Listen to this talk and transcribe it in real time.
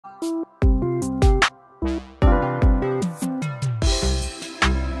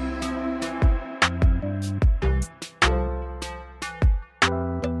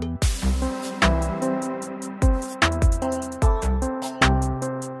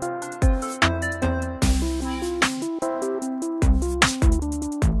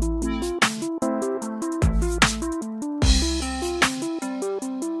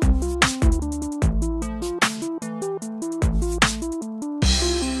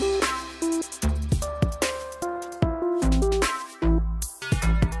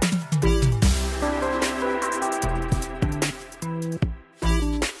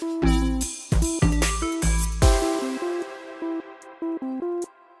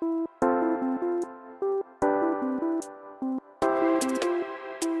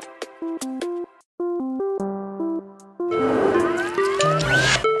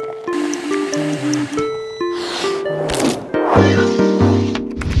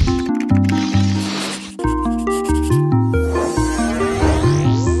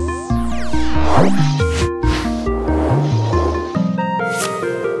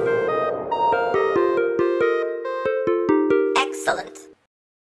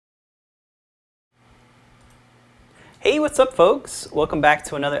Hey, what's up, folks? Welcome back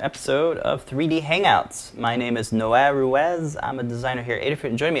to another episode of 3D Hangouts. My name is Noah Ruiz. I'm a designer here at Adafruit,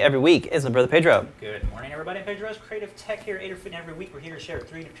 and joining me every week is my brother Pedro. Good morning, everybody. I'm Pedro, Creative Tech here at Adafruit, and every week we're here to share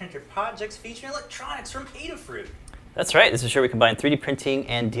 3D printer projects featuring electronics from Adafruit. That's right. This is where we combine 3D printing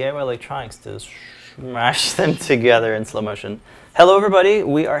and DIY electronics to smash them together in slow motion. Hello, everybody.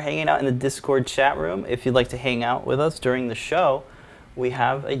 We are hanging out in the Discord chat room. If you'd like to hang out with us during the show, we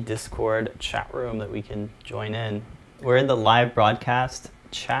have a Discord chat room that we can join in. We're in the live broadcast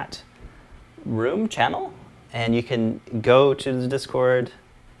chat room channel, and you can go to the Discord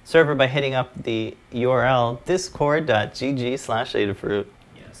server by hitting up the URL discord.gg/Adafruit.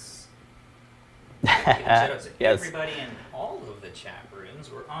 Yes. Shout out to Yes. everybody in all of the chat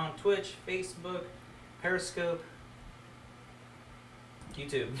rooms. We're on Twitch, Facebook, Periscope,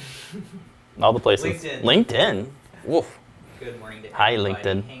 YouTube. All the places. LinkedIn. Woof. Good morning to Hi, everybody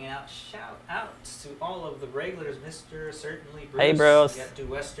LinkedIn. hanging out. Shout out to all of the regulars, Mr. Certainly Bruce. Hey, bros. We got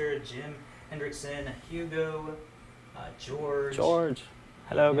Dewester, Jim Hendrickson, Hugo, George. George.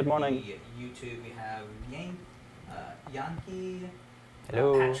 Hello, good morning. YouTube, we have Yankee,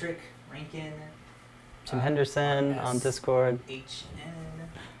 Hello. Patrick Rankin, Jim Henderson on Discord.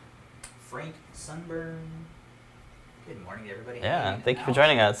 HN, Frank Sunburn. Good morning, everybody. Yeah, thank you for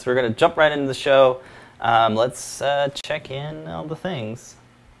joining us. We're going to jump right into the show. Let's check in all the things.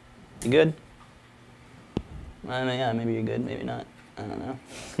 You good? Yeah, maybe you're good, maybe not. I don't know.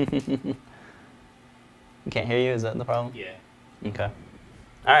 We can't hear you, is that the problem? Yeah. Okay.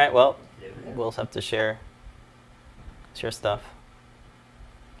 All right, well, we'll have to share stuff.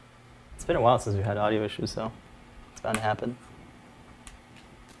 It's been a while since we had audio issues, so it's bound to happen.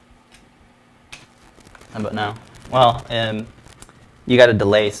 How about now? Well, you got a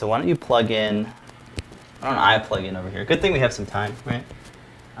delay, so why don't you plug in? Why don't I plug in over here? Good thing we have some time, right?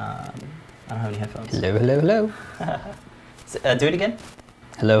 I don't have any headphones. Hello, hello, hello. Do it again?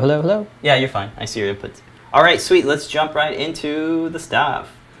 Hello, hello, hello. Yeah, you're fine. I see your inputs. All right, sweet. Let's jump right into the stuff.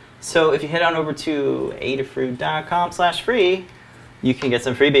 So if you head on over to adafruit.com/free, you can get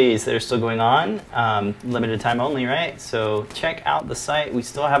some freebies that are still going on. Limited time only, right? So check out the site. We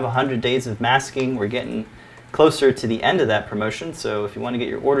still have 100 days of masking. We're getting closer to the end of that promotion. So if you want to get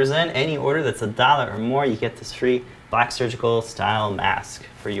your orders in, any order that's $1 or more, you get this free black surgical style mask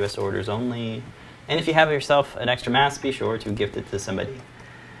for US orders only. And if you have yourself an extra mask, be sure to gift it to somebody.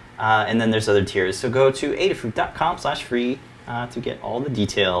 And then there's other tiers. So go to adafruit.com/free to get all the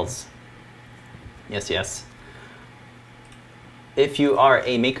details. Yes, yes. If you are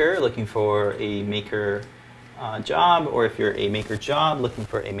a maker looking for a maker job, or if you're a maker job looking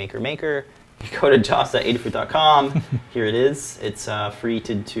for a maker, you go to jobs.adafruit.com. Here it is. It's free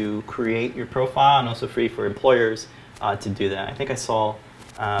to create your profile, and also free for employers to do that. I think I saw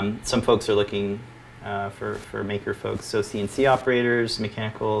some folks are looking for maker folks. So CNC operators,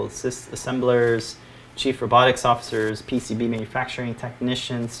 mechanical assemblers, chief robotics officers, PCB manufacturing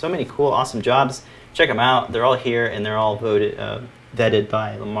technicians. So many cool, awesome jobs. Check them out. They're all here, and they're all vetted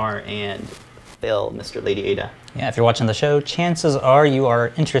by Lamar and Phil, Mr. Lady Ada. Yeah, if you're watching the show, chances are you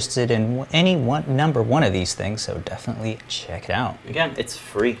are interested in number one of these things, so definitely check it out. Again, it's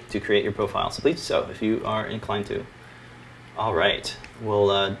free to create your profile, so please so if you are inclined to. All right,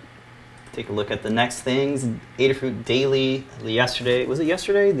 we'll take a look at the next things. Adafruit Daily. Yesterday, was it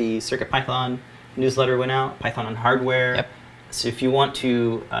yesterday? The CircuitPython newsletter went out, Python on hardware. Yep. So if you want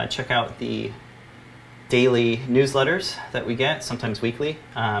to check out the daily newsletters that we get, sometimes weekly,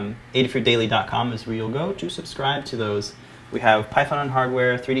 adafruitdaily.com is where you'll go to subscribe to those. We have Python on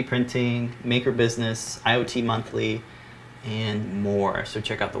hardware, 3D printing, maker business, IoT monthly, and more. So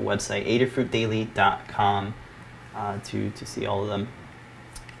check out the website, adafruitdaily.com, to see all of them.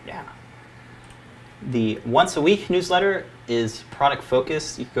 Yeah. The once a week newsletter is product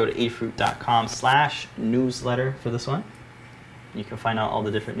focused. You can go to adafruit.com/newsletter for this one. You can find out all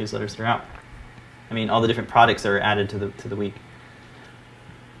the different newsletters that are out. I mean, all the different products that are added to the week.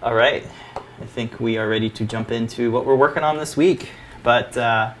 All right, I think we are ready to jump into what we're working on this week. But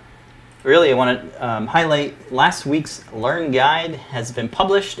really, I want to highlight last week's Learn Guide has been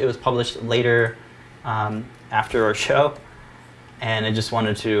published. It was published later after our show, and I just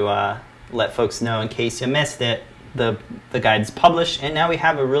wanted to let folks know in case you missed it. The guide's published, and now we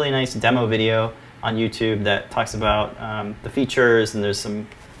have a really nice demo video on YouTube that talks about the features, and there's some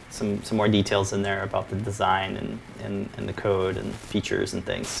more details in there about the design and the code and features and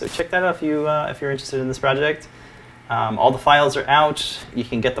things. So check that out if you're interested in this project. All the files are out. You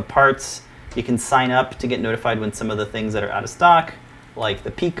can get the parts. You can sign up to get notified when some of the things that are out of stock, like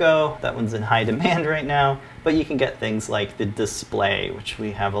the Pico, that one's in high demand right now. But you can get things like the display, which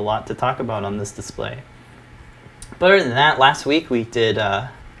we have a lot to talk about on this display. But other than that, last week we did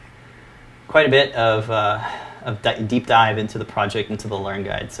quite a bit of deep dive into the project, into the Learn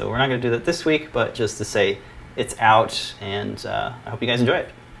Guide. So we're not going to do that this week, but just to say it's out, and I hope you guys enjoy it.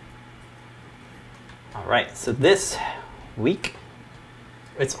 All right, so this week,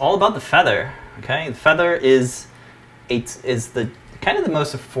 it's all about the Feather. Okay, the Feather is the kind of the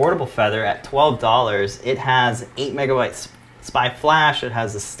most affordable Feather at $12. It has 8 megabytes SPI flash. It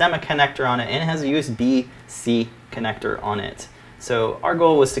has a Stemma connector on it, and it has a USB-C connector on it. So our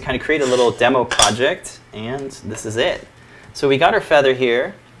goal was to kind of create a little demo project, and this is it. So we got our Feather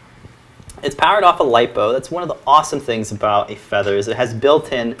here. It's powered off a LiPo. That's one of the awesome things about a Feather is it has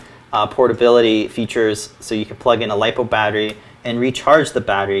built-in portability features, so you can plug in a LiPo battery and recharge the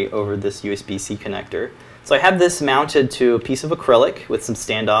battery over this USB-C connector. So I have this mounted to a piece of acrylic with some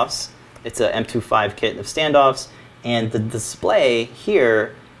standoffs. It's a M25 kit of standoffs, and the display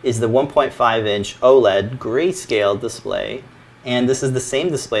here is the 1.5-inch OLED grayscale display, and this is the same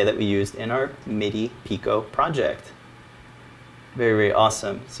display that we used in our MIDI Pico project. Very, very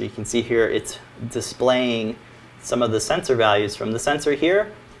awesome. So you can see here it's displaying some of the sensor values from the sensor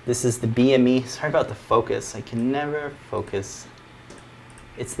here. This is the BME, sorry about the focus, I can never focus.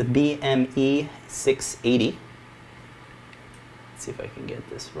 It's the BME 680. Let's see if I can get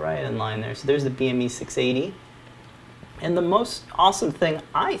this right in line there. So there's the BME 680. And the most awesome thing,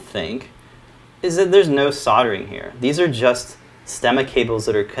 I think, is that there's no soldering here. These are just Stemma cables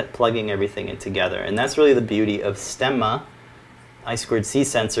that are plugging everything in together. And that's really the beauty of Stemma I2C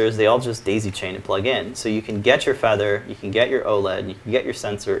sensors. They all just daisy chain and plug in. So you can get your Feather, you can get your OLED, you can get your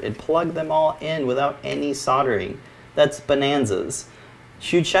sensor, and plug them all in without any soldering. That's bonanzas.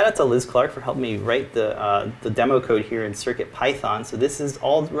 Huge shout out to Liz Clark for helping me write the demo code here in CircuitPython. So this is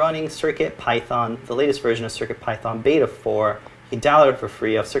all running CircuitPython, the latest version of CircuitPython Beta 4. You can download it for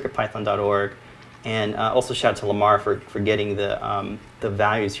free off circuitpython.org. And also shout out to Lamar for getting the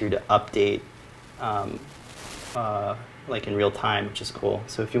values here to update like in real time, which is cool.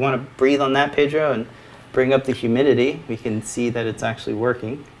 So if you want to breathe on that, Pedro, and bring up the humidity, we can see that it's actually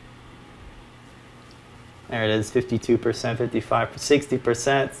working. There it is, 52%, 55%, 60%,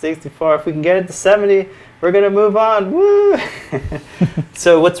 64%. If we can get it to 70, we're going to move on. Woo!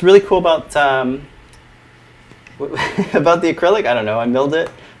 So what's really cool about the acrylic, I don't know, I milled it.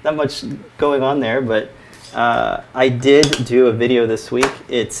 Not much going on there, but I did do a video this week.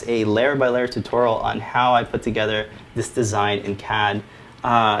 It's a layer-by-layer tutorial on how I put together this design in CAD.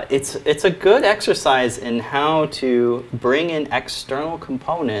 It's a good exercise in how to bring in external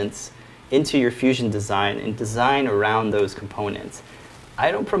components into your Fusion design and design around those components.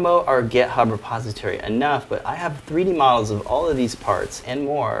 I don't promote our GitHub repository enough, but I have 3D models of all of these parts and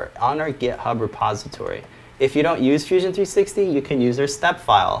more on our GitHub repository. If you don't use Fusion 360, you can use their step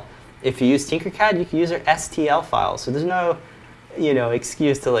file. If you use Tinkercad, you can use their STL file. So there's no,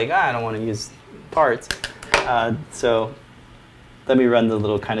 excuse to like, I don't want to use parts. So let me run the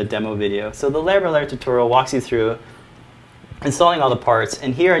little kind of demo video. So the layer-by-layer tutorial walks you through installing all the parts,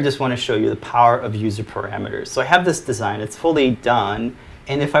 and here I just want to show you the power of user parameters. So I have this design, it's fully done,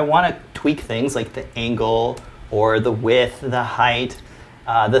 and if I want to tweak things like the angle or the width, the height,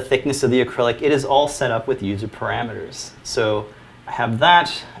 the thickness of the acrylic, it is all set up with user parameters. So I have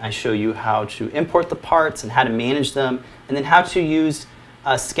that, I show you how to import the parts and how to manage them, and then how to use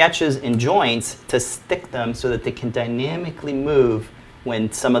sketches and joints to stick them so that they can dynamically move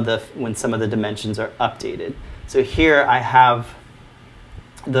when some of the dimensions are updated. So here I have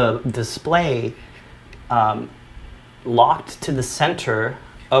the display locked to the center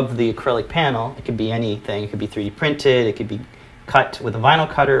of the acrylic panel. It could be anything. It could be 3D printed. It could be cut with a vinyl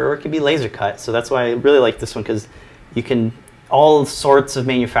cutter, or it could be laser cut. So that's why I really like this one, because you can, all sorts of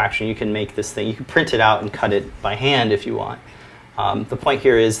manufacturing, you can make this thing. You can print it out and cut it by hand if you want. The point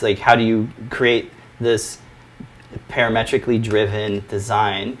here is, like, how do you create this parametrically driven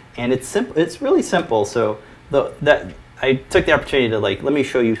design? And it's simple. It's really simple. So I took the opportunity to, like, let me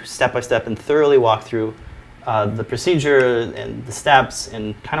show you step by step and thoroughly walk through the procedure and the steps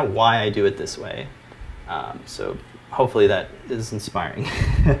and kind of why I do it this way. So hopefully that is inspiring.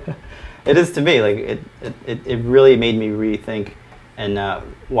 It is to me. Like it really made me rethink and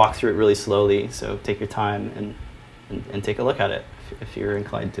walk through it really slowly. So take your time and take a look at it if you're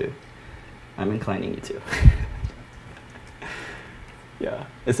inclined to. I'm inclining you to. Yeah.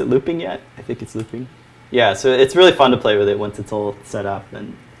 Is it looping yet? I think it's looping. Yeah, so it's really fun to play with it once it's all set up,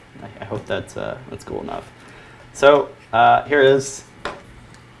 and I hope that's cool enough. So here it is.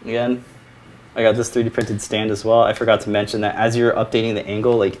 Again, I got this 3D printed stand as well. I forgot to mention that as you're updating the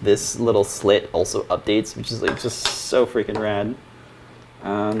angle, like this little slit also updates, which is like just so freaking rad.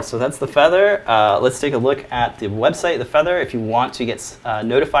 So that's the Feather. Let's take a look at the website, the Feather. If you want to get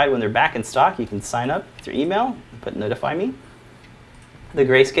notified when they're back in stock, you can sign up with your email, put notify me. The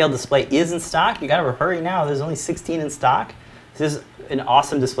grayscale display is in stock. You gotta hurry now. There's only 16 in stock. This is an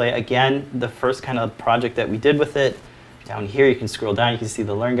awesome display. Again, the first kind of project that we did with it. Down here, you can scroll down. You can see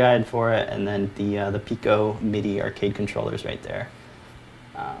the Learn Guide for it, and then the Pico MIDI arcade controllers right there.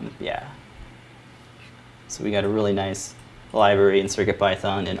 Yeah. So we got a really nice library in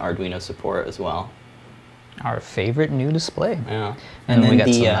CircuitPython and Arduino support as well. Our favorite new display. Yeah. And then we got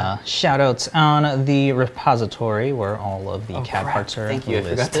the, some shout outs on the repository where all of the CAD crap. parts are Thank you.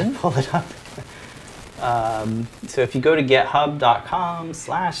 listed. I forgot to pull it up. So if you go to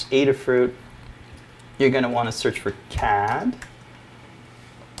github.com/Adafruit, you're going to want to search for CAD.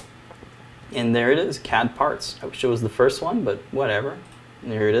 And there it is, CAD parts. I wish it was the first one, but whatever.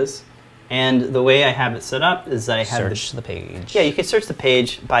 There it is. And the way I have it set up is I have Search the page. Yeah, you can search the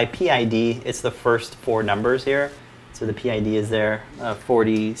page by PID. It's the first 4 numbers here. So the PID is there.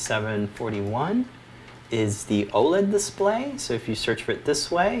 4741 is the OLED display. So if you search for it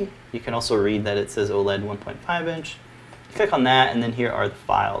this way, you can also read that it says OLED 1.5 inch. Click on that, and then here are the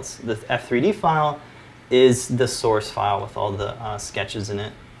files. The F3D file is the source file with all the sketches in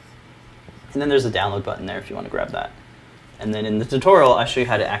it. And then there's a download button there if you want to grab that. And then in the tutorial, I'll show you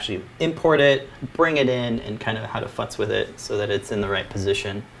how to actually import it, bring it in, and kind of how to futz with it so that it's in the right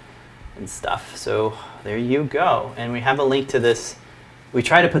position and stuff. So there you go. And we have a link to this. We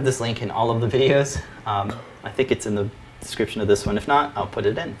try to put this link in all of the videos. I think it's in the description of this one. If not, I'll put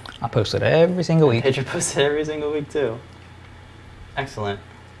it in. I'll post it every single week. Pedro posts it every single week too. Excellent.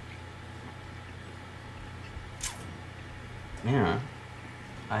 Yeah.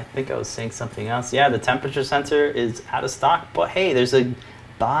 I think I was saying something else. Yeah, the temperature sensor is out of stock, but hey, there's a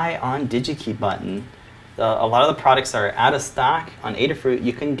buy on DigiKey button. A lot of the products are out of stock on Adafruit.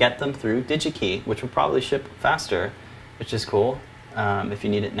 You can get them through DigiKey, which will probably ship faster, which is cool if you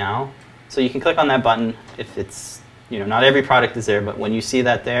need it now. So you can click on that button if it's, you know, not every product is there, but when you see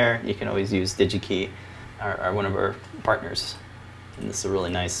that there, you can always use DigiKey, or one of our partners. And this is a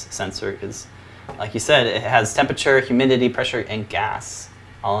really nice sensor because, like you said, it has temperature, humidity, pressure, and gas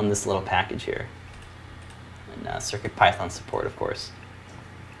all in this little package here. And CircuitPython support, of course.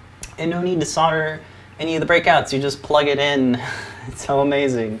 And no need to solder any of the breakouts. You just plug it in. It's so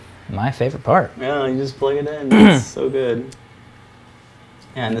amazing. My favorite part. Yeah, you just plug it in. It's so good.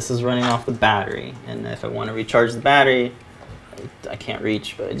 And this is running off the battery. And if I want to recharge the battery, I can't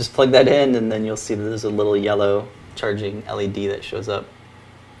reach, but I just plug that in, and then you'll see that there's a little yellow charging LED that shows up.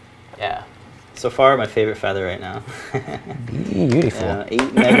 Yeah. So far, my favorite Feather right now. Beautiful. 8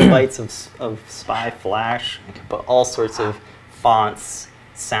 megabytes of SPI flash. I can put all sorts of fonts,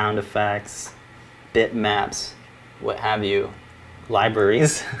 sound effects, bitmaps, what have you,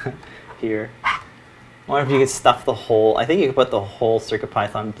 libraries here. I wonder if you could stuff the whole, I think you could put the whole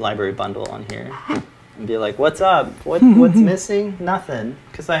CircuitPython library bundle on here and be like, what's up? What's missing? Nothing,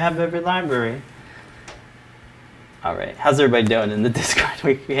 because I have every library. All right, how's everybody doing in the Discord?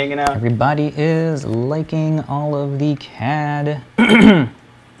 We hanging out? Everybody is liking all of the CAD. And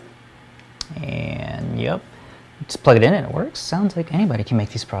yep, just plug it in and it works. Sounds like anybody can make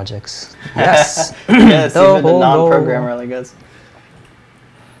these projects. Yes. Yes, even the non-programmer, I guess.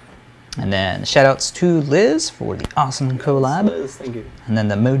 And then shout outs to Liz for the awesome collab. Liz, thank you. And then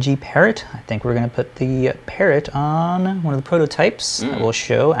the Moji Parrot. I think we're going to put the parrot on one of the prototypes that we'll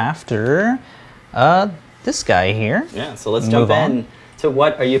show after this guy here. Yeah, so let's jump in to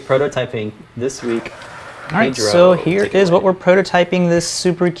what are you prototyping this week? All right, so here is what we're prototyping, this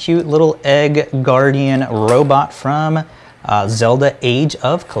super cute little egg guardian robot from Zelda Age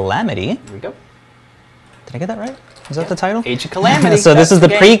of Calamity. Here we go. Did I get that right? Is that the title? Age of Calamity. So this is the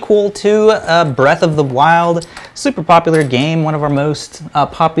prequel to Breath of the Wild, super popular game, one of our most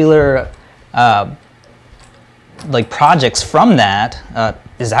popular like projects from that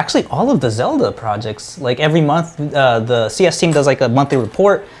is actually all of the Zelda projects. Like every month, the CS team does like a monthly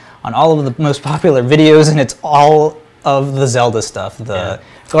report on all of the most popular videos, and it's all of the Zelda stuff. The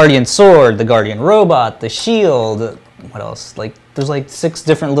Guardian Sword, the Guardian Robot, the Shield, what else? Like there's like 6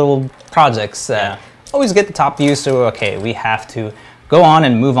 different little projects that always get the top views, so okay, we have to go on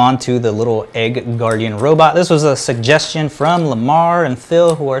and move on to the little egg guardian robot. This was a suggestion from Lamar and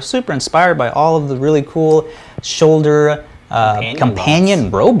Phil, who are super inspired by all of the really cool shoulder companion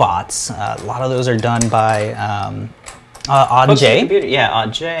robots. A lot of those are done by Odd J. Yeah,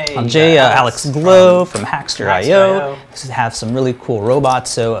 Odd J. Odd J, Alex Glow from Hackster.io. Have some really cool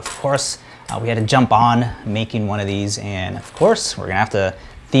robots, so of course we had to jump on making one of these, and of course we're gonna have to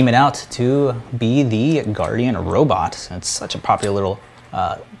theme it out to be the Guardian robot. It's such a popular little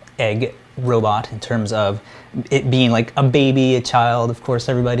egg robot in terms of it being like a baby, a child. Of course,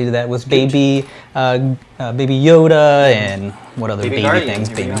 everybody did that with baby Yoda and what other baby things?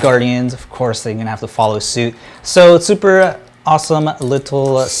 Baby Guardians. Of course, they're gonna have to follow suit. So it's super awesome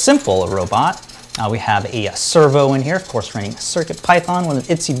little simple robot. We have a servo in here, of course, running CircuitPython with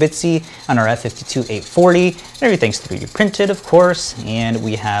an itsy bitsy NRF52840. Everything's 3D printed, of course, and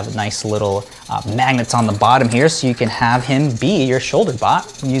we have nice little magnets on the bottom here, so you can have him be your shoulder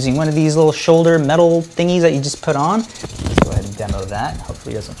bot using one of these little shoulder metal thingies that you just put on. Let's go ahead and demo that.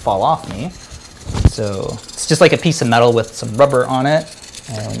 Hopefully, it doesn't fall off me. So it's just like a piece of metal with some rubber on it,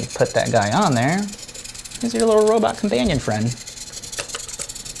 and when you put that guy on there, here's your little robot companion friend.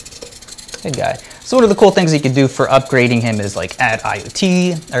 Good guy. So one of the cool things you could do for upgrading him is like add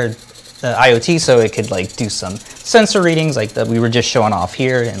IoT, so it could like do some sensor readings like that we were just showing off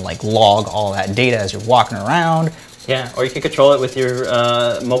here and like log all that data as you're walking around. Yeah, or you can control it with your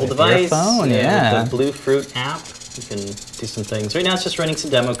mobile device. Your phone, yeah. With the Blue Fruit app, you can do some things. Right now it's just running some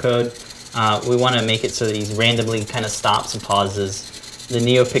demo code. We want to make it so that he randomly kind of stops and pauses. The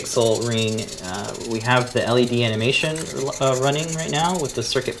NeoPixel ring, we have the LED animation running right now with the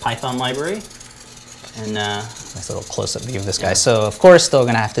CircuitPython library. And nice little close-up view of this guy. So of course, still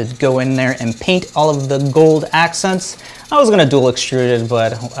gonna have to go in there and paint all of the gold accents. I was gonna dual extrude it,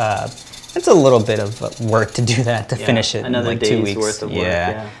 but it's a little bit of work to do that to finish it in like 2 weeks. Worth of work,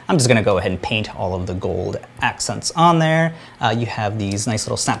 yeah. I'm just gonna go ahead and paint all of the gold accents on there. You have these nice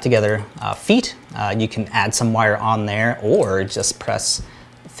little snap together feet. You can add some wire on there or just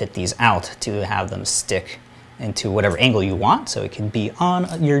fit these out to have them stick into whatever angle you want. So it can be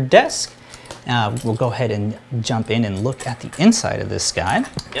on your desk. We'll go ahead and jump in and look at the inside of this guy.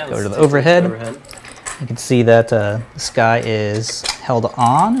 Yeah, go to the overhead. You can see that this guy is held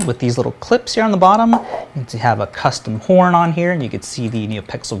on with these little clips here on the bottom. You can have a custom horn on here, and you can see the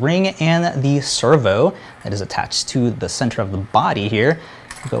NeoPixel ring and the servo that is attached to the center of the body here.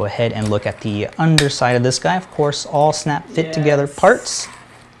 Go ahead and look at the underside of this guy. Of course, all snap fit together parts.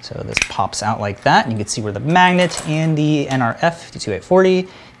 So this pops out like that. And you can see where the magnet and the NRF52840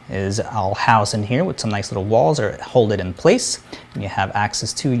 is all housed in here with some nice little walls that hold it in place. And you have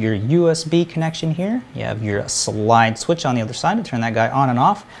access to your USB connection here. You have your slide switch on the other side to turn that guy on and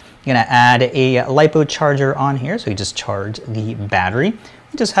off. You're gonna add a LiPo charger on here, so you just charge the battery.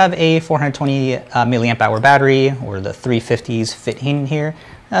 We just have a 420 milliamp hour battery, or the 350s fit in here.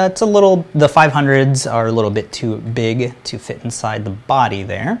 It's a little, the 500s are a little bit too big to fit inside the body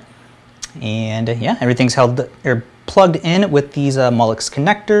there. And yeah, everything's plugged in with these Molex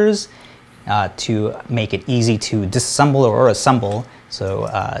connectors to make it easy to disassemble or assemble. So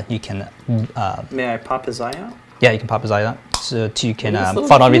you can... May I pop his eye out? Yeah, you can pop his eye out. So you can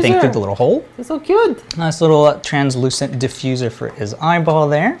funnel everything through the little hole. It's so cute. Nice little translucent diffuser for his eyeball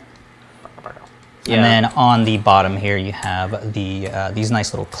there. Yeah. And then on the bottom here, you have these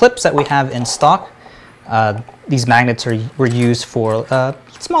nice little clips that we have in stock. These magnets were used for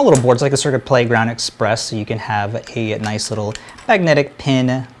small little boards like a Circuit Playground Express, so you can have a nice little magnetic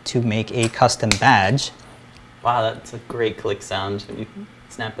pin to make a custom badge. Wow, that's a great click sound when you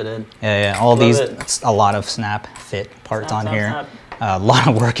snap it in. Yeah, all these, it's a lot of snap fit parts on here. A lot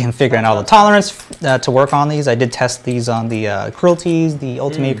of work in figuring out all the tolerance to work on these. I did test these on the Cruelties, the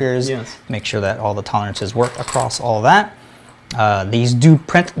Ultimakers, make sure that all the tolerances work across all that. These do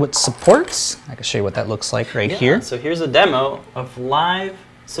print with supports. I can show you what that looks like right here. So here's a demo of live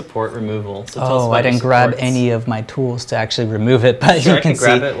support removal. So tell us about I didn't grab any of my tools to actually remove it, but you can see.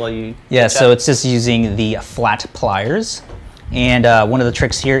 Grab it while you. Yeah, so it's just using the flat pliers. And one of the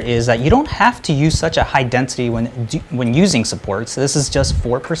tricks here is that you don't have to use such a high density when using supports. This is just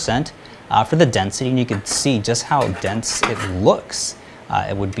 4% for the density, and you can see just how dense it looks.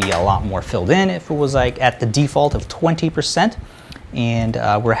 It would be a lot more filled in if it was like at the default of 20%. And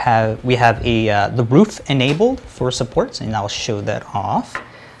we have the roof enabled for supports, and I'll show that off.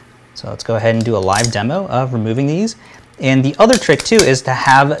 So let's go ahead and do a live demo of removing these. And the other trick too is to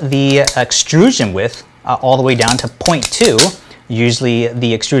have the extrusion width all the way down to 0.2. Usually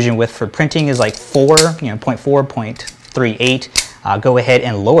the extrusion width for printing is like 0.4, 0.38. Go ahead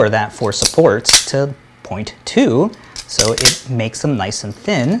and lower that for supports to 0.2. So it makes them nice and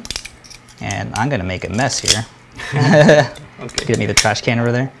thin. And I'm gonna make a mess here. Okay. Give me the trash can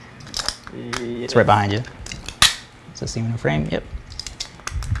over there. Yeah. It's right behind you. Is this even a frame? Yep.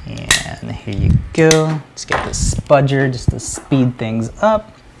 And here you go. Let's get this spudger just to speed things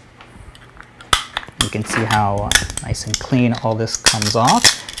up. You can see how nice and clean all this comes off.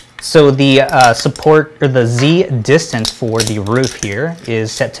 So the support, or the Z distance for the roof here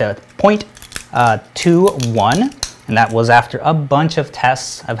is set to 0.21. And And that was after a bunch of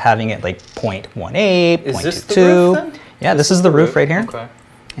tests of having it like 0.18, Is this the 0.22. roof then? Yeah, this is the roof right here. Okay.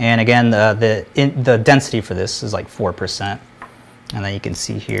 And again, the density for this is like 4%. And then you can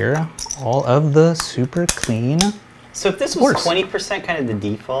see here all of the super clean. So if this was 20% kind of the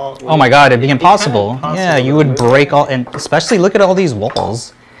default, Oh my God, it'd be kind of impossible. Yeah, you would break all, and especially look at all these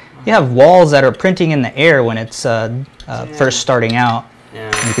walls. You have walls that are printing in the air when it's first starting out. Yeah.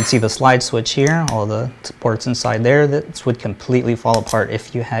 You can see the slide switch here, all the supports inside there. That would completely fall apart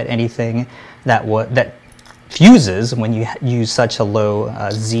if you had anything that fuses when you use such a low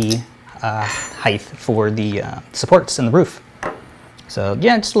Z height for the supports in the roof. So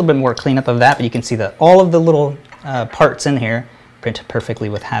yeah, just a little bit more cleanup of that, but you can see that all of the little parts in here print perfectly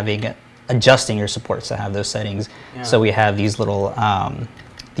with adjusting your supports to have those settings. Yeah. So we have these little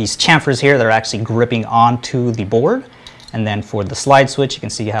these chamfers here that are actually gripping onto the board. And then for the slide switch, you can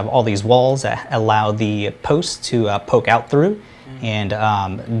see you have all these walls that allow the posts to poke out through and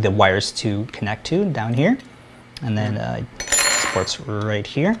the wires to connect to down here. And then supports right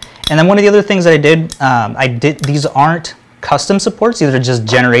here. And then one of the other things that I did, these aren't custom supports, these are just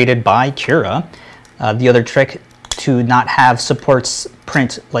generated by Cura. The other trick to not have supports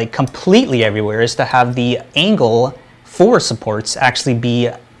print like completely everywhere is to have the angle for supports actually be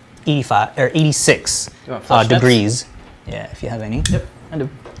 85 or 86 degrees. Yeah, if you have any. Yep, I do.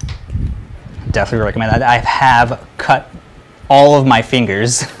 Definitely recommend that. I have cut all of my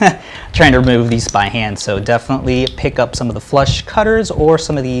fingers trying to remove these by hand, so definitely pick up some of the flush cutters or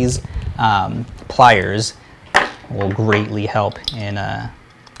some of these pliers. Will greatly help in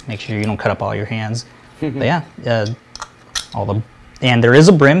make sure you don't cut up all your hands. But yeah, and there is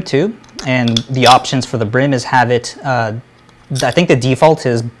a brim too, and the options for the brim is have it. I think the default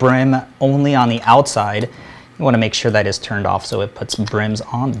is brim only on the outside. You want to make sure that is turned off so it puts brims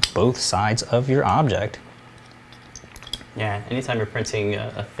on both sides of your object. Yeah, anytime you're printing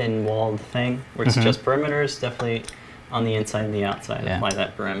a thin walled thing where it's just perimeters, definitely on the inside and the outside, apply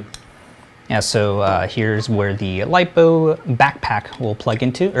that brim. Yeah, so here's where the LiPo backpack will plug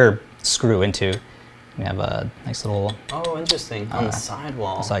into, or screw into. We have a nice little... Oh, interesting. On the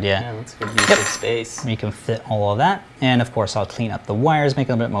sidewall. Side, yeah. Yeah, that's good use of space. You can fit all of that. And of course, I'll clean up the wires, make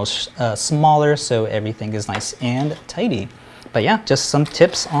them a bit more smaller so everything is nice and tidy. But yeah, just some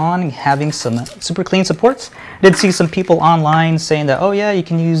tips on having some super clean supports. I did see some people online saying that, oh yeah, you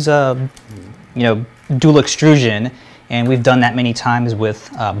can use, you know, dual extrusion. And we've done that many times with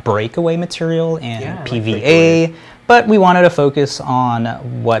breakaway material and PVA. Like but we wanted to focus on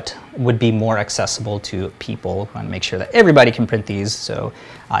what would be more accessible to people. We want to make sure that everybody can print these. So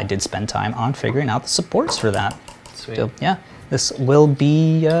I did spend time on figuring out the supports for that. Sweet. So yeah, this will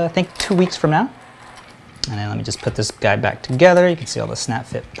be, I think, 2 weeks from now. And then let me just put this guy back together. You can see all the snap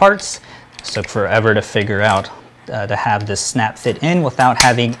fit parts. It took forever to figure out to have this snap fit in without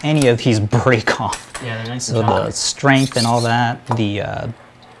having any of these break off. Yeah, they're nice. So the strength and all that, the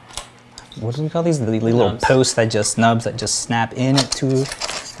what do we call these? The little posts that just nubs that just snap into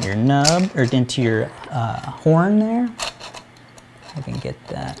your nub or into your horn there. I can get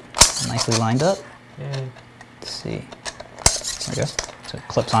that nicely lined up. Yeah. Let's see. There we go. So it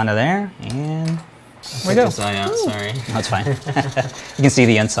clips onto there, and there we go. His eye out, sorry. That's fine. You can see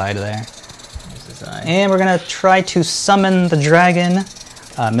the inside of there. And we're gonna try to summon the dragon,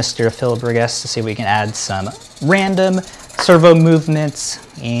 Mr. Philbrigas, to see if we can add some random servo movements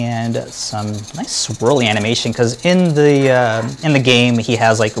and some nice swirly animation. Because in the game he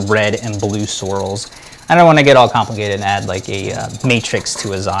has like red and blue swirls. I don't want to get all complicated and add like a matrix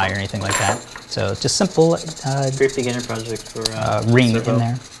to his eye or anything like that. So just simple. Great beginner project for ring servo. in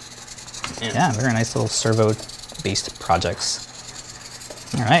there. Yeah, very nice little servo-based projects.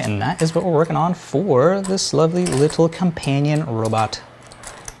 All right, and that is what we're working on for this lovely little companion robot.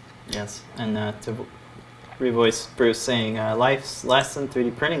 Yes, and to revoice Bruce saying, life's lesson,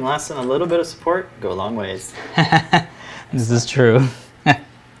 3D printing lesson, a little bit of support, go a long ways. This is true.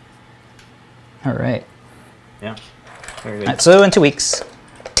 All right. Yeah, very good. All right, so in 2 weeks.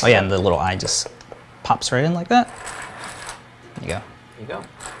 Oh yeah, and the little eye just pops right in like that. There you go. There you go.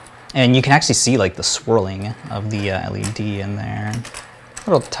 And you can actually see like the swirling of the LED in there. A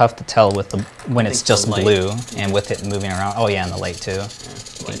little tough to tell with when it's just blue and with it moving around. Oh yeah, and the light too. Yeah,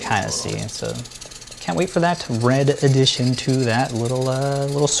 you can kind of see. So can't wait for that red addition to that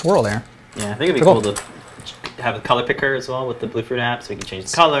little swirl there. Yeah, I think it'd be cool to have a color picker as well with the Bluefruit app, so we can change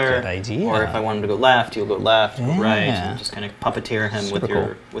the color. Good idea. Or if I want him to go left, he'll go left, go right, and just kind of puppeteer him with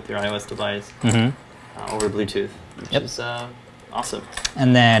your iOS device over Bluetooth, which is awesome.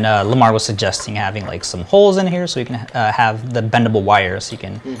 And then Lamar was suggesting having like some holes in here so you can have the bendable wire so you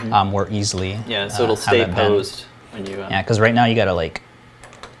can more easily so it'll stay posed when you. Yeah, because right now you gotta like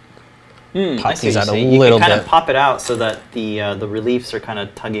I pop see these what out a you're saying. little You can kind bit. of pop it out so that the reliefs are kind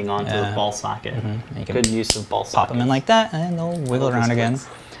of tugging onto the Yeah. ball socket. You can Good use of ball sockets. pop them in like that, and they'll wiggle Love around those again. clicks.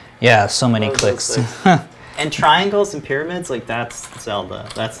 Yeah, so many Love those clicks. clicks. And triangles and pyramids, like that's Zelda.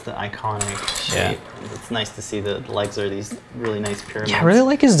 That's the iconic shape. It's nice to see the legs are these really nice pyramids. Yeah, I really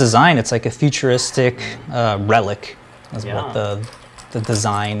like his design. It's like a futuristic relic. Is Yeah. what the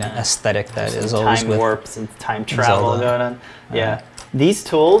design aesthetic that is always time with. warps and time travel Zelda. going on. Yeah. These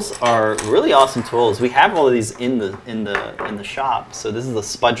tools are really awesome tools. We have all of these in the shop. So this is the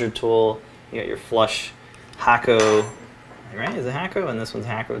spudger tool. You got your flush Hako, right? Is it Hako? And this one's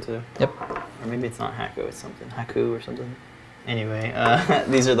Hako too. Yep. Or maybe it's not Hako. It's something Haku or something. Anyway,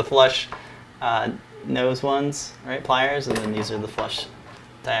 these are the flush nose ones, right? Pliers, and then these are the flush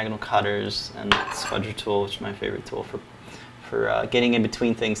diagonal cutters and the spudger tool, which is my favorite tool for getting in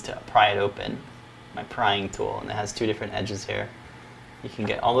between things to pry it open. My prying tool, and it has two different edges here. You can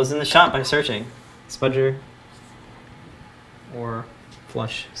get all those in the shop by searching spudger or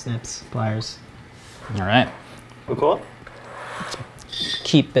flush snips pliers. All right. Cool.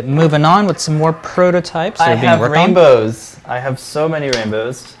 Keep it moving on with some more prototypes that I are being have worked on. rainbows. I have so many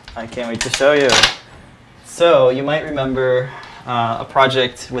rainbows. I can't wait to show you. So you might remember a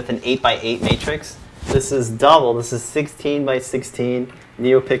project with an 8x8 matrix. This is double. This is 16 by 16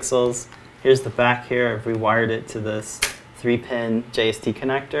 NeoPixels. Here's the back here. I've rewired it to this 3-pin JST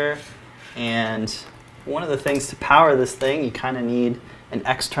connector. And one of the things to power this thing, you kind of need an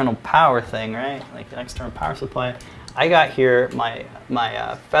external power thing, right? Like an external power supply. I got here my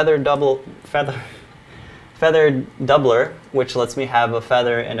feathered doubler, which lets me have a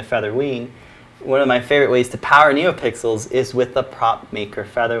feather and a feather wing. One of my favorite ways to power NeoPixels is with the PropMaker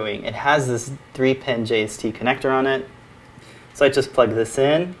Feather Wing. It has this 3-pin JST connector on it. So I just plug this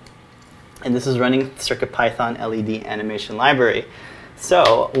in, and this is running CircuitPython LED animation library.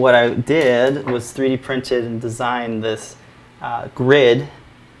 So what I did was 3D printed and designed this grid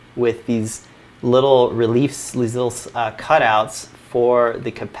with these little reliefs, these little cutouts for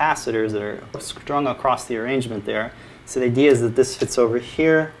the capacitors that are strung across the arrangement there. So the idea is that this fits over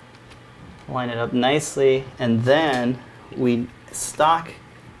here, line it up nicely, and then we stock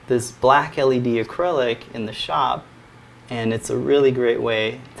this black LED acrylic in the shop, and it's a really great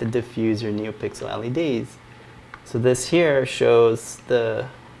way to diffuse your NeoPixel LEDs. So this here shows the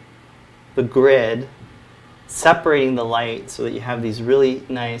grid separating the light so that you have these really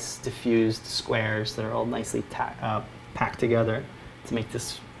nice diffused squares that are all nicely packed together to make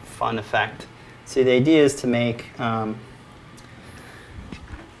this fun effect. So the idea is to make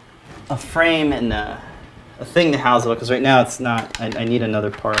a frame and a thing to house it, because right now it's not, I need another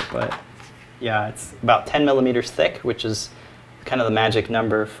part, but yeah, it's about 10 millimeters thick, which is kind of the magic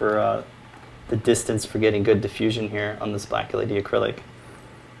number for the distance for getting good diffusion here on this black LED acrylic.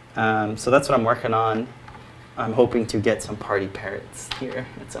 So that's what I'm working on. I'm hoping to get some party parrots here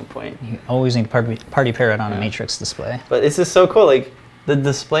at some point. You always need party parrot on a matrix display. But this is so cool. Like the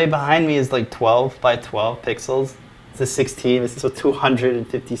display behind me is like 12 by 12 pixels. It's a 16, so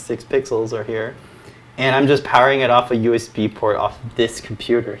 256 pixels are here. And I'm just powering it off a USB port off this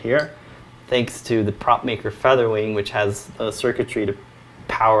computer here, thanks to the PropMaker Feather Wing, which has a circuitry to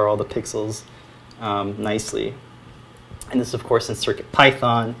power all the pixels nicely. And this, of course, in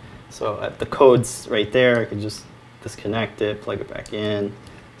CircuitPython. So the code's right there. I can just disconnect it, plug it back in.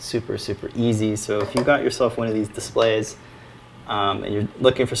 Super, super easy. So if you got yourself one of these displays and you're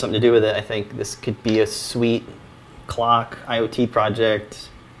looking for something to do with it, I think this could be a sweet clock IoT project,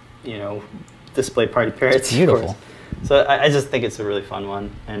 you know, display party parrots. It's beautiful. So I just think it's a really fun one.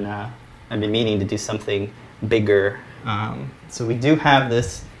 And I've been meaning to do something bigger. So we do have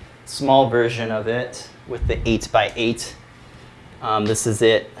this small version of it with the 8x8. This is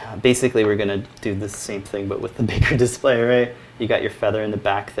it. Basically, we're going to do the same thing, but with the bigger display, right? You got your feather in the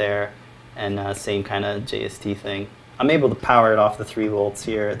back there, and same kind of JST thing. I'm able to power it off the 3 volts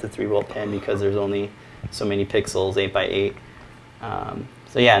here at the 3 volt pin because there's only so many pixels, 8x8.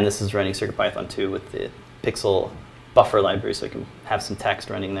 So yeah, and this is running CircuitPython 2 with the pixel buffer library, so I can have some text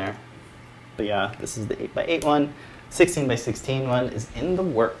running there. But yeah, this is the 8x8 one. 16 by 16 one is in the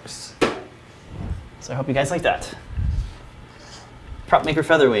works. So I hope you guys like that. PropMaker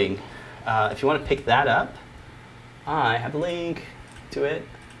Feather Wing. If you want to pick that up, I have a link to it.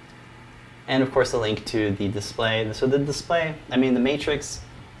 And of course a link to the display. So the display, I mean the matrix,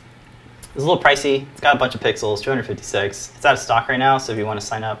 is a little pricey. It's got a bunch of pixels, 256. It's out of stock right now, so if you want to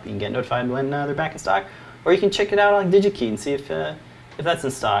sign up, you can get notified when they're back in stock. Or you can check it out on DigiKey and see if that's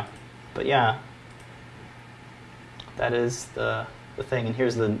in stock. But yeah, that is the thing. And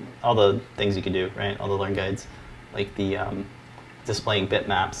here's all the things you can do, right? All the learn guides. like the displaying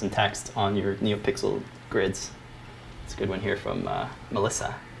bitmaps and text on your NeoPixel grids. It's a good one here from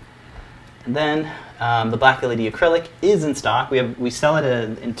Melissa. And then the black LED acrylic is in stock. We sell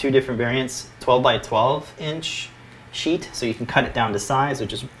it in 2 different variants, 12 by 12 inch sheet, so you can cut it down to size,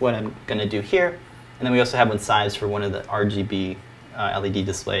 which is what I'm going to do here. And then we also have one size for one of the RGB LED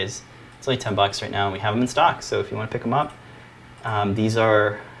displays. It's only $10 right now, and we have them in stock. So if you want to pick them up, these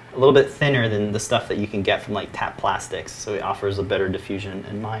are a little bit thinner than the stuff that you can get from like Tap Plastics, so it offers a better diffusion,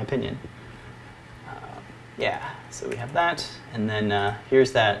 in my opinion. Yeah, so we have that, and then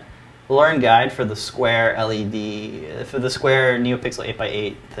here's that learn guide for the square LED, for the square NeoPixel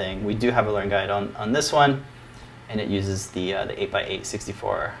 8x8 thing. We do have a learn guide on this one, and it uses the 8x8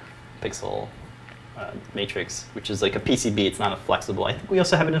 64 pixel matrix, which is like a PCB. It's not a flexible. I think we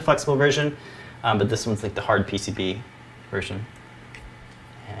also have it in a flexible version, but this one's like the hard PCB version.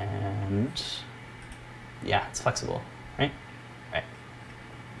 And yeah, it's flexible, right? Right.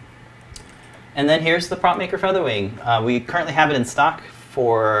 And then here's the Prop Maker Featherwing. We currently have it in stock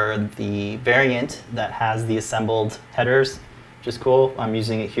for the variant that has the assembled headers, which is cool. I'm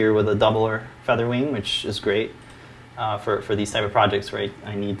using it here with a doubler Featherwing, which is great for these type of projects where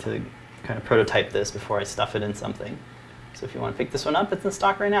I need to kind of prototype this before I stuff it in something. So if you want to pick this one up, it's in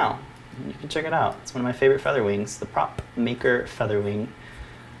stock right now. You can check it out. It's one of my favorite Featherwings, the Prop Maker Featherwing.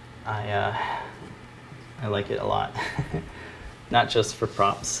 I like it a lot. Not just for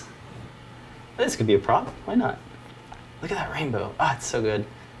props. This could be a prop. Why not? Look at that rainbow. Ah, it's so good.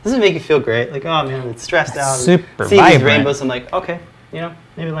 Doesn't it make you feel great? Like, oh man, it's stressed out. Super See vibrant. these rainbows, I'm like, okay, you know,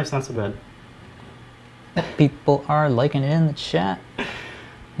 maybe life's not so bad. People are liking it in the chat.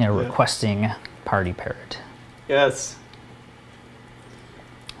 Requesting Party Parrot. Yes.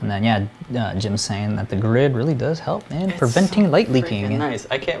 And then, yeah, Jim's saying that the grid really does help in preventing light leaking. Nice.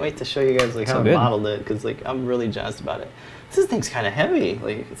 I can't wait to show you guys like how I modeled it, because like I'm really jazzed about it. This thing's kind of heavy.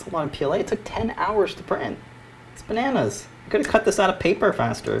 Like it's a lot of PLA. It took 10 hours to print. It's bananas. I could have cut this out of paper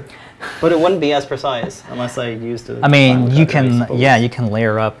faster, but it wouldn't be as precise unless I used a. I mean, you can, yeah, you can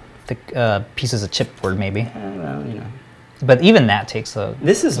layer up the pieces of chipboard maybe. Well, you know. But even that takes a.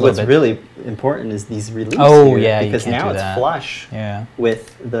 This is what's really important is these reliefs. Oh here, yeah, because you can't now do it's that. flush. Yeah.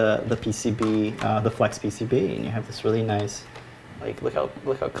 With the PCB, the Flex PCB, and you have this really nice, like look how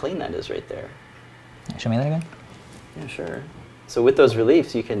clean that is right there. Show me that again. Yeah, sure. So with those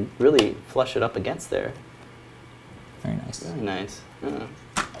reliefs, you can really flush it up against there. Very nice. Very nice.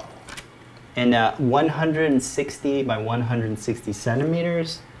 And 160 by 160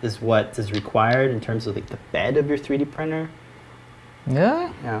 centimeters is what is required in terms of like the bed of your 3D printer.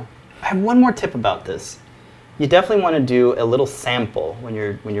 Yeah. Yeah. I have one more tip about this. You definitely want to do a little sample when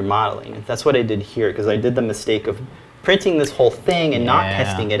you're modeling. That's what I did here, because I did the mistake of printing this whole thing and not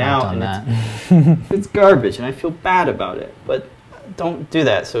testing it out, and it's garbage, and I feel bad about it. But don't do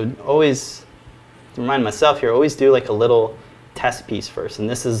that. So always, to remind myself here, always do like a little test piece first, and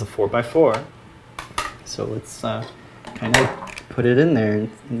this is a 4x4. So let's kind of put it in there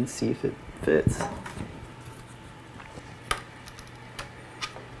and see if it fits.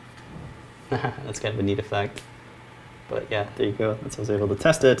 That's kind of a neat effect. But yeah, there you go. That's how I was able to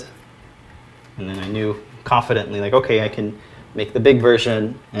test it. And then I knew confidently, like, okay, I can make the big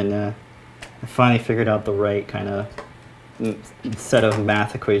version, and I finally figured out the right kind of set of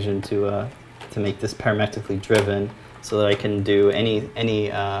math equation to make this parametrically driven, so that I can do any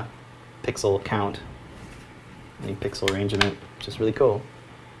pixel count, any pixel arrangement, which is really cool.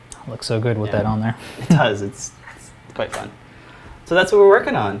 Looks so good with that on there. It does. It's quite fun. So that's what we're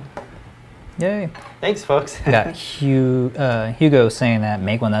working on. Yay. Thanks, folks. Got Hugo saying that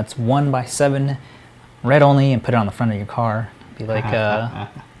make one that's 1x7 red only and put it on the front of your car. Be like, yeah.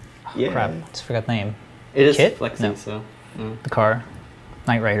 Crap, just forgot the name. It is Kit? Flexi, No. so. The car.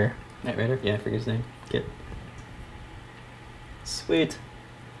 Knight Rider. Knight Rider? Yeah, I forget his name. Kit. Sweet.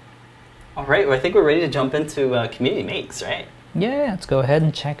 All right, well, I think we're ready to jump into Community Makes, right? Yeah, let's go ahead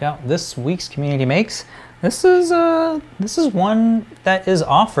and check out this week's Community Makes. This is one that is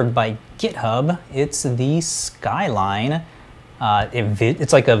offered by GitHub. It's the Skyline.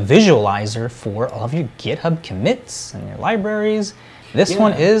 It's like a visualizer for all of your GitHub commits and your libraries. This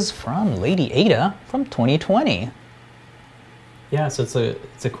one is from Lady Ada from 2020. Yeah, so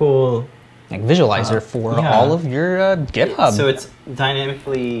it's a cool like visualizer for all of your GitHub. So it's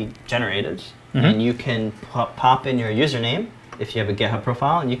dynamically generated, and you can pop in your username if you have a GitHub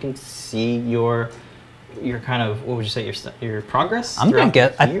profile, and you can see your kind of, what would you say, your progress? I'm gonna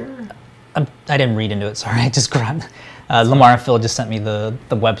get. I didn't read into it. Sorry, I just grabbed. Lamar and Phil just sent me the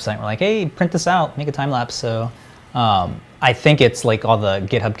website. We're like, hey, print this out, make a time lapse. So I think it's like all the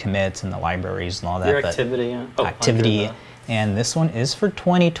GitHub commits and the libraries and all that. Your but activity, yeah. Oh, activity. under And this one is for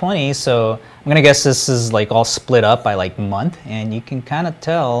 2020, so I'm gonna guess this is like all split up by like month, and you can kind of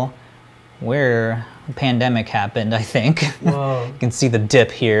tell where the pandemic happened, I think. Whoa. You can see the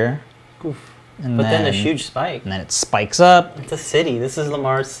dip here. Oof. And But then a huge spike. And then it spikes up. It's a city. This is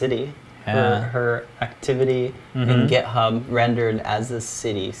Lamar's city. Yeah. Her activity in GitHub rendered as a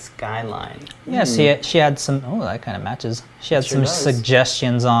city skyline. Yeah, she had some, oh, that kind of matches. She had Sure some does.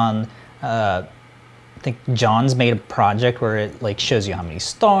 suggestions on, I think John's made a project where it like shows you how many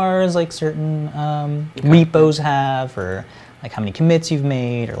stars like certain repos have, or like how many commits you've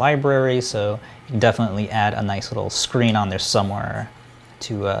made, or libraries. So you can definitely add a nice little screen on there somewhere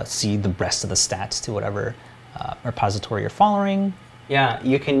to see the rest of the stats to whatever repository you're following. Yeah,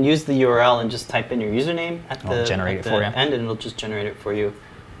 you can use the URL and just type in your username at It'll generate at it for you. end, and it'll just generate it for you.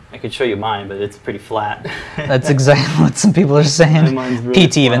 I could show you mine, but it's pretty flat. That's exactly what some people are saying. Mine's really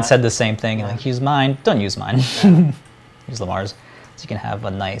PT even flat. said the same thing. Yeah. Like, use mine. Don't use mine. Yeah. Use Lamar's. So you can have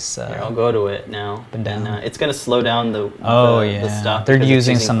a nice... Here, I'll go to it now. and down. it's going to slow down the Yeah. stuff. They're because it's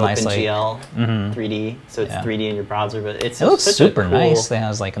using some nice, like- OpenGL Mhm. 3D, so it's Yeah. 3D in your browser, but it's It looks such a super cool, nice. It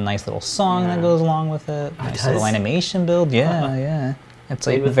has like a nice little song that Yeah. goes along with it. Oh, it Nice little does? animation build. Yeah, yeah. It's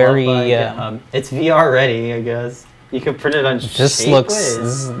made like with very... love by GitHub. It's VR ready, I guess. You could print it on This looks... Shapeways.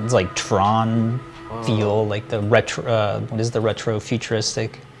 This is like Tron feel, like the retro... what is the retro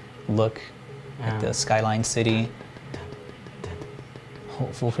futuristic look? Yeah. Like the Skyline City.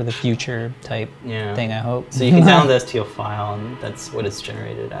 Hopeful for the future type Yeah. thing, I hope. So you can download this to your file, and that's what it's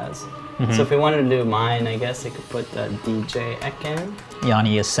generated as. Mm-hmm. So if we wanted to do mine, I guess I could put DJ Ekin.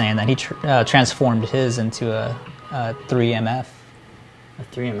 Yanni is saying that he transformed his into a 3MF. A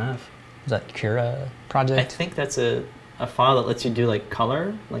 3MF. Is that Cura I project? think that's a file that lets you do like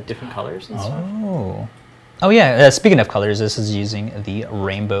color, like different colors and stuff. Oh. Oh yeah, speaking of colors, this is using the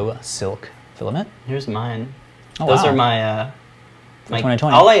Rainbow Silk filament. Here's mine. Oh, Those wow. are my... For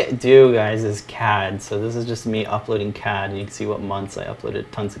 2020. All I do, guys, is CAD. So this is just me uploading CAD, and you can see what months I uploaded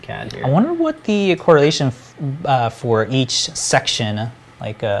tons of CAD here. I wonder what the correlation for each section,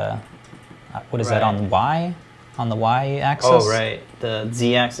 like, what is that on the Y? On the Y axis? Oh, right. The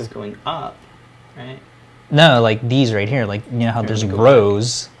Z-axis going up, right? No, like these right here. Like, you know how Here, there's let me go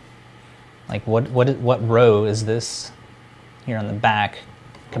rows. Like, what row is this here on the back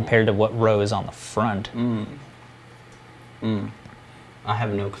compared to what row is on the front? I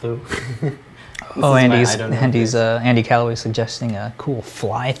have no clue. Oh, I don't know Andy Calloway suggesting a cool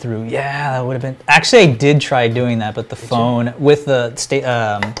fly through. Yeah, that would have been. Actually, I did try doing that, but the phone with the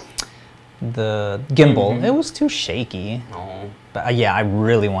gimbal, it was too shaky. Oh. But yeah, I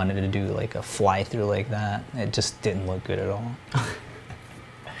really wanted to do like a fly through like that. It just didn't look good at all.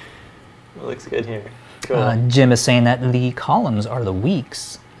 It looks good here. Cool. Jim is saying that the columns are the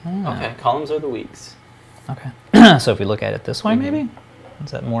weeks. Ah, Okay, columns are the weeks. okay. So if we look at it this way, maybe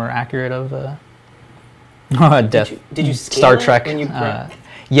is that more accurate of death? Did you scale Star it Trek? when you print?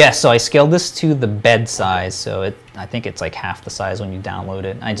 Yes. So I scaled this to the bed size. So I think it's like half the size when you download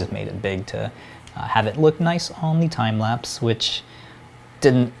it. I just made it big to have it look nice on the time lapse, which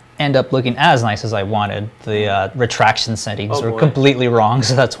didn't end up looking as nice as I wanted. The retraction settings Oh, were boy. completely wrong,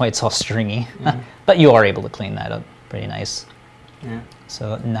 so that's why it's all stringy. But you are able to clean that up pretty nice. Yeah.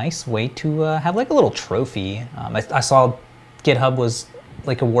 So nice way to have like a little trophy. I saw GitHub was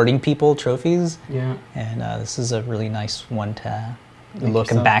like awarding people trophies, Yeah. and this is a really nice one to Make look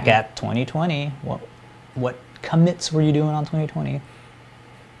yourself- back at 2020. What commits were you doing on 2020? I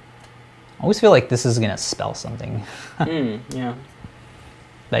always feel like this is gonna spell something. Yeah.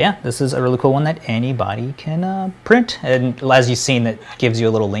 But yeah, this is a really cool one that anybody can print. And as you've seen, it gives you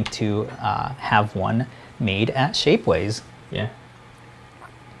a little link to have one made at Shapeways. Yeah.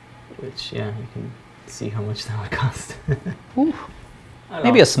 Which, yeah, you can see how much that would cost. Ooh, I don't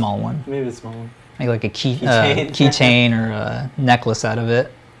maybe know. a small one. Maybe a small one. Make like a Keychain. keychain or a necklace out of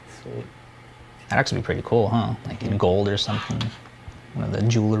it. Sweet. That'd actually be pretty cool, huh? Like in gold or something. One of the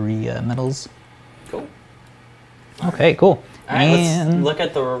jewelry metals. Cool. Okay, cool. All right, let's And look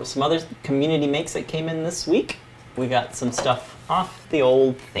at some other community makes that came in this week. We got some stuff off the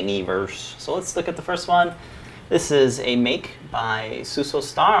old Thingiverse. So let's look at the first one. This is a make by Suso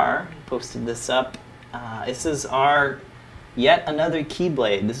Star. Posted this up. This is our yet another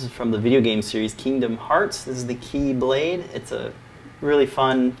Keyblade. This is from the video game series Kingdom Hearts. This is the Keyblade. It's a really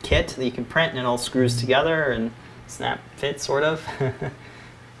fun kit that you can print and it all screws together and snap fit, sort of.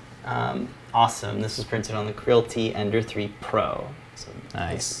 Awesome. This was printed on the Creality Ender 3 Pro. So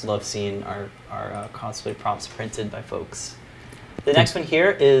Nice. Love seeing our cosplay props printed by folks. The next one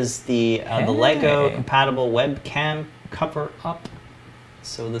here is the Lego Hey. compatible webcam cover up.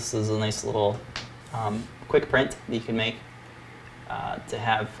 So this is a nice little quick print that you can make to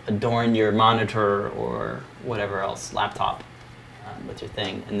have adorn your monitor or whatever else, laptop, with your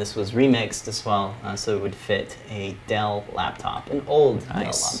thing. And this was remixed as well, so it would fit a Dell laptop, an old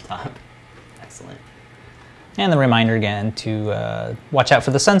Nice. Dell laptop. Excellent. And the reminder again to watch out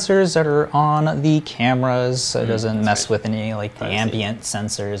for the sensors that are on the cameras, so it doesn't that's mess right. with any like the Privacy. ambient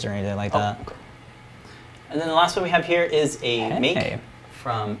sensors or anything like that. Okay. And then the last one we have here is a Hey. make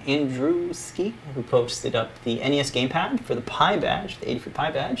from Andrewski, who posted up the NES gamepad for the Pi badge, the 80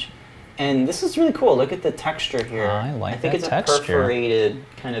 Pi badge. And this is really cool. Look at the texture here. I like think that it's texture. a perforated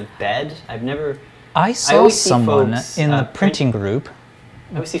kind of bed. I've never. I saw always see someone folks, in the print- printing group.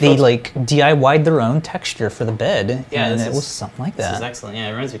 I always see They folks- like DIY'd their own texture for the bed, Yeah, and this it is- was something like This is that. excellent. Yeah,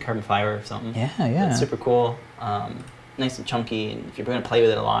 it reminds me of carbon fiber or something. Yeah, yeah. It's super cool. Nice and chunky. And if you're going to play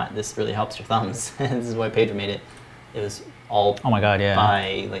with it a lot, this really helps your thumbs. This is why Pedro made it. It was all Oh my god, yeah.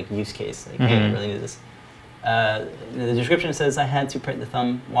 by like use case. Like, hey, I Mhm. really need this. The description says I had to print the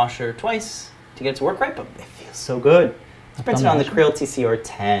thumb washer twice to get it to work right, but it feels so good. It's printed thumb on the washer? Creel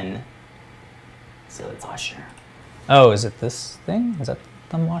TCR10. So it's washer. Oh, is it this thing? Is that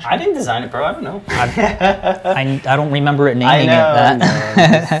thumb washer? I didn't design it, bro. I don't know. I don't remember it naming I know. it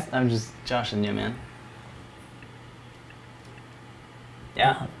that. I'm just joshing you, man.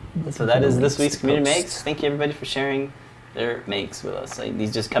 Yeah. So that is this week's community Post. makes. Thank you everybody for sharing their makes with us.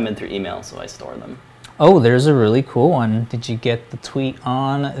 These just come in through email, so I store them. Oh, there's a really cool one. Did you get the tweet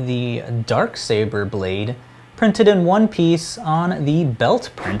on the Darksaber blade printed in one piece on the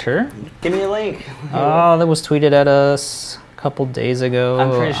belt printer? Give me a link. Oh, that was tweeted at us a couple days ago. I'm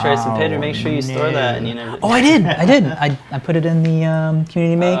pretty sure it's in Pedro. Oh, Make sure you store that, and you never. Oh, I did. I put it in the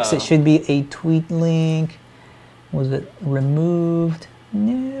community makes. Oh. It should be a tweet link. Was it removed?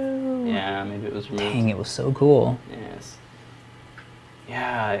 No. Yeah, maybe it was removed. Dang, it was so cool. Yes.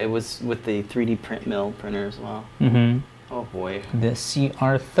 Yeah, it was with the 3D print mill printer as well. Mm-hmm. Oh boy. The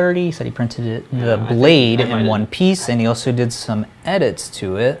CR30 said he printed it, Yeah, the I think blade I might in have- one piece, and he also did some edits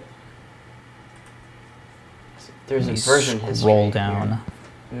to it. There's a Let me version history. Scroll here. down.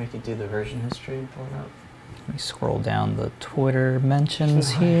 Maybe I could do the version history and pull it up. Let me scroll down the Twitter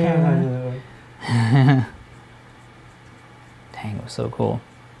mentions here. Dang, it was so cool.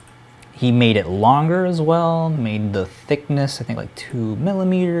 He made it longer as well, made the thickness, I think like 2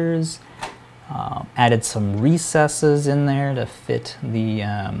 millimeters. Added some recesses in there to fit the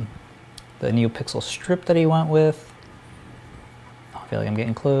NeoPixel strip that he went with. I feel like I'm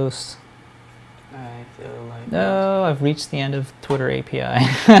getting close. I feel like No, I've reached the end of Twitter API.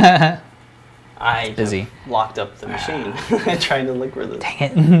 I busy. have locked up the machine trying to look where the. Dang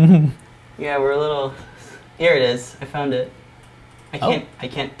it. Yeah, we're a little. Here it is. I found it. I Oh. can't. I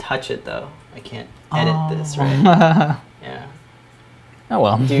can't touch it though. I can't edit this, Oh. right? Yeah. Oh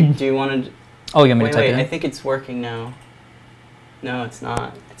well. Do you want to? Oh, you want me Wait, to type wait. it I in? think it's working now. No, it's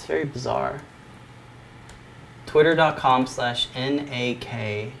not. It's very bizarre.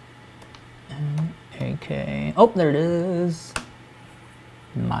 Twitter.com/NAK. Okay. Oh, there it is.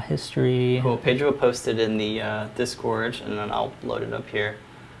 My history. Cool. Pedro posted in the Discord, and then I'll load it up here.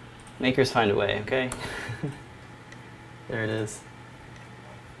 Makers find a way, okay? There it is.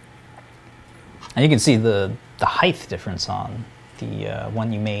 And you can see the height difference on the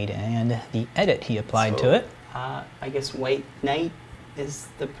one you made and the edit he applied So, to it. I guess White Knight is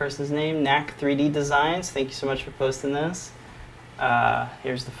the person's name. Knack 3D Designs. Thank you so much for posting this.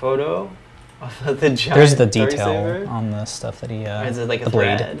 Here's the photo of the giant. There's the Dark detail Saber. on the stuff that he. Is it like a the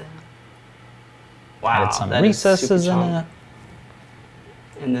blade. thread? Wow, Added some that is super recesses in chunk.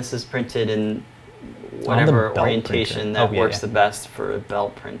 it. And this is printed in whatever belt orientation printer. that Oh, yeah, works yeah. the best for a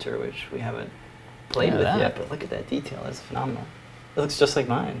belt printer, which we haven't played Yeah, with that. yet. But look at that detail; it's phenomenal. It looks just like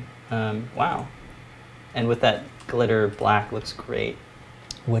mine. Wow. And with that glitter black, looks great.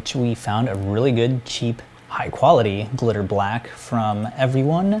 Which we found a really good, cheap, high quality glitter black from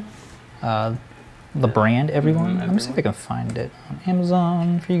Everyone. The brand Everyone. Let me see if I can find it on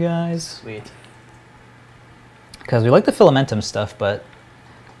Amazon for you guys. Sweet. Because we like the Filamentum stuff, but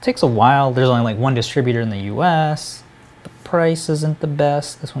it takes a while. There's only like one distributor in the US. The price isn't the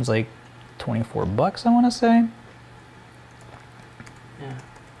best. This one's like 24 bucks, I want to say. Yeah.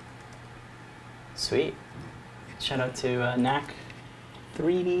 Sweet. Shout out to Knack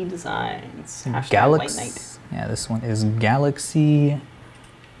 3D Designs. Hashtag White Knight. Galaxy. Yeah, this one is Galaxy.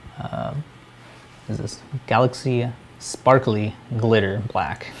 Is this Galaxy Sparkly Glitter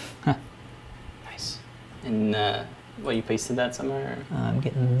Black? Nice. And what, you pasted that somewhere? I'm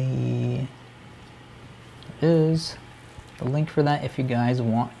getting the. There it is. The link for that if you guys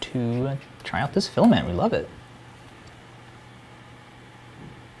want to try out this filament. We love it.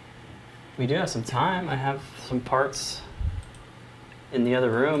 We do have some time. I have some parts in the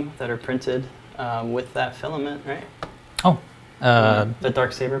other room that are printed with that filament, right? Oh. The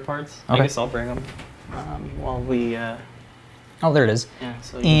Darksaber parts. Okay. I guess I'll bring them while we... Oh, there it is. yeah,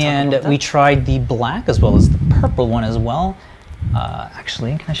 so you can talk about And we that. tried the black as well as the purple one as well.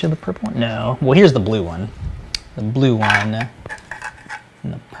 Actually, can I show the purple one? No. Well, here's the blue one. The blue one.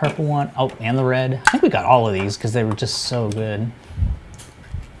 And the purple one. Oh, and the red. I think we got all of these because they were just so good.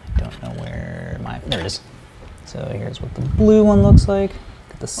 I don't know where my... There it is. So here's what the blue one looks like.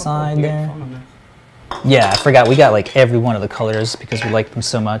 Got the side You got your there. phone on there. Yeah, I forgot. We got like every one of the colors because we like them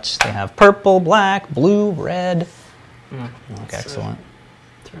so much. They have purple, black, blue, red. Mm. Okay, Let's, excellent.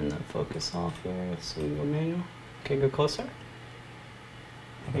 Turn the focus off here so we go manual. Okay, go closer. There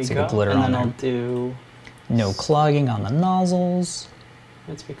Let's you see the go. glitter and on then I'll there. do... No clogging on the nozzles.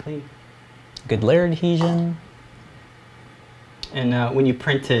 Let's be clean. Good layer adhesion. And when you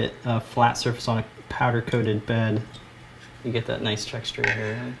print it, a flat surface on a powder-coated bed, you get that nice texture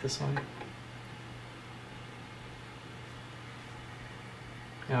here, like this one.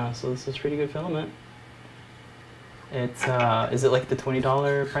 Yeah, so this is pretty good filament. It's, is it like the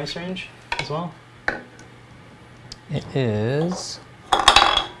 $20 price range as well? It is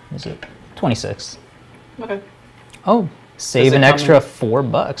it 26? Okay. Oh, save Does it an come extra in-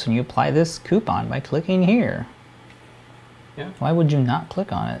 $4 when you apply this coupon by clicking here. Yeah. Why would you not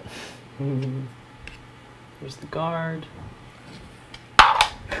click on it? Here's the guard.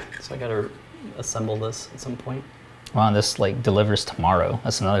 So I gotta assemble this at some point. Wow, and this like delivers tomorrow.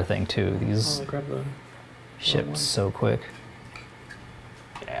 That's another thing too. These I'll grab the... ship one. so quick.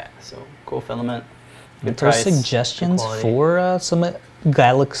 Yeah, so cool filament. Good Good price, good suggestions quality. for some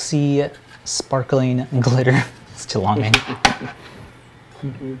Galaxy sparkling glitter. It's too long, man.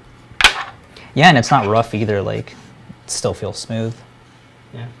 Yeah, and it's not rough either. Like, it still feels smooth.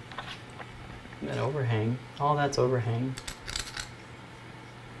 Yeah. That overhang. All that's overhang.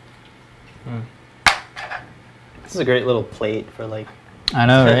 This is a great little plate for like, I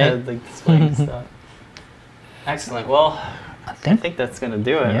know, right? like displaying stuff. Excellent. Well, I I think think that's gonna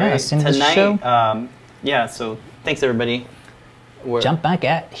do it. Yeah, right? that's the end of the Tonight. Yeah. So thanks everybody. jump back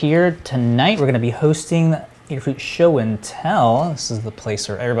at here tonight. We're going to be hosting the Adafruit Show and Tell. This is the place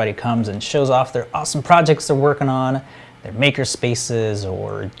where everybody comes and shows off their awesome projects they're working on, their maker spaces,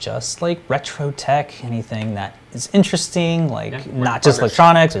 or just like retro tech, anything that is interesting, like Yeah, work not in just progress.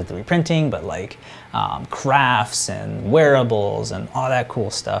 electronics or 3D printing, but like crafts and wearables and all that cool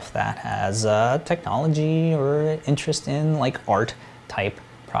stuff that has technology or interest in like art type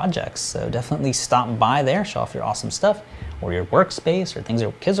projects. So definitely stop by there, show off your awesome stuff or your workspace or things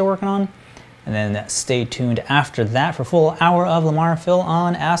your kids are working on. And then stay tuned after that for a full hour of Lamar and Phil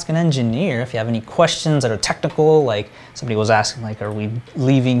on Ask an Engineer. If you have any questions that are technical, like somebody was asking, like, are we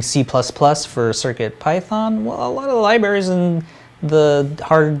leaving C++ for CircuitPython? Well, a lot of the libraries and the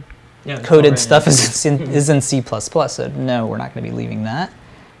hard coded stuff is in C++, so no, we're not going to be leaving that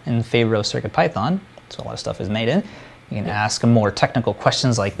in favor of CircuitPython. So a lot of stuff is made in. You can ask more technical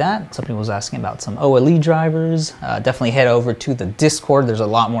questions like that. Somebody was asking about some OLE drivers. Definitely head over to the Discord. There's a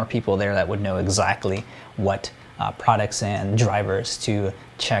lot more people there that would know exactly what products and drivers to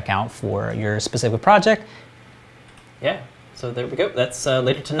check out for your specific project. Yeah, so there we go. That's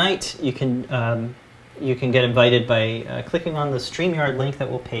later tonight. You can get invited by clicking on the StreamYard link that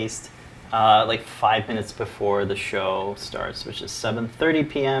we'll paste like 5 minutes before the show starts, which is 7:30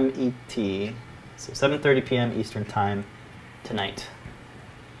 p.m. ET. So 7:30 p.m. Eastern Time tonight.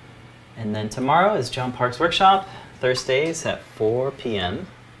 And then tomorrow is John Park's workshop. Thursdays at 4 p.m.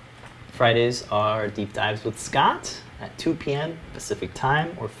 Fridays are Deep Dives with Scott at 2 p.m. Pacific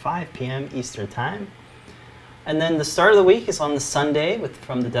Time or 5 p.m. Eastern Time. And then the start of the week is on the Sunday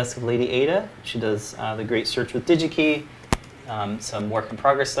from the desk of Lady Ada. She does the great search with DigiKey, some work in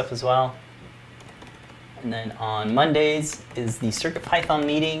progress stuff as well. And then on Mondays is the CircuitPython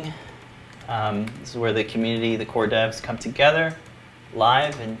meeting. This is where the community, the core devs, come together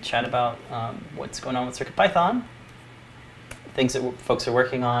live and chat about what's going on with CircuitPython, things that folks are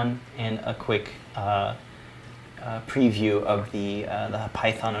working on, and a quick preview of the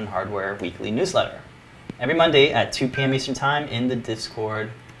Python and Hardware weekly newsletter. Every Monday at 2 p.m. Eastern Time in the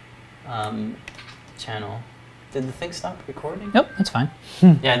Discord channel. Did the thing stop recording? Nope, that's fine.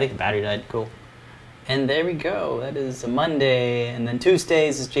 Yeah, I think the battery died. Cool. And there we go. That is a Monday. And then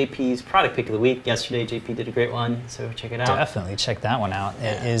Tuesdays is JP's product pick of the week. Yesterday, JP did a great one, so check it out. Definitely check that one out.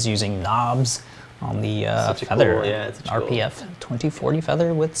 It is using knobs on the Such a feather, cool- yeah, it's such a cool- RPF 2040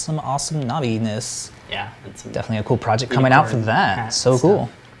 feather with some awesome knobbiness. Yeah. And some Definitely a cool project coming out for unicorn that. hats So and cool.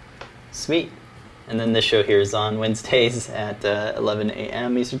 stuff. Sweet. And then this show here is on Wednesdays at 11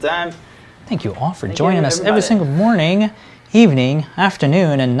 a.m. Eastern Time. Thank you all for Thank joining you, us every everybody. single morning, evening,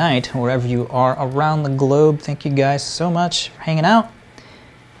 afternoon, and night, wherever you are around the globe. Thank you guys so much for hanging out.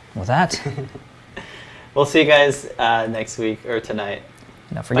 With that, We'll see you guys next week or tonight.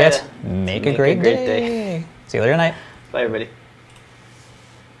 don't forget, then. make a great day. See you later tonight. Bye, everybody.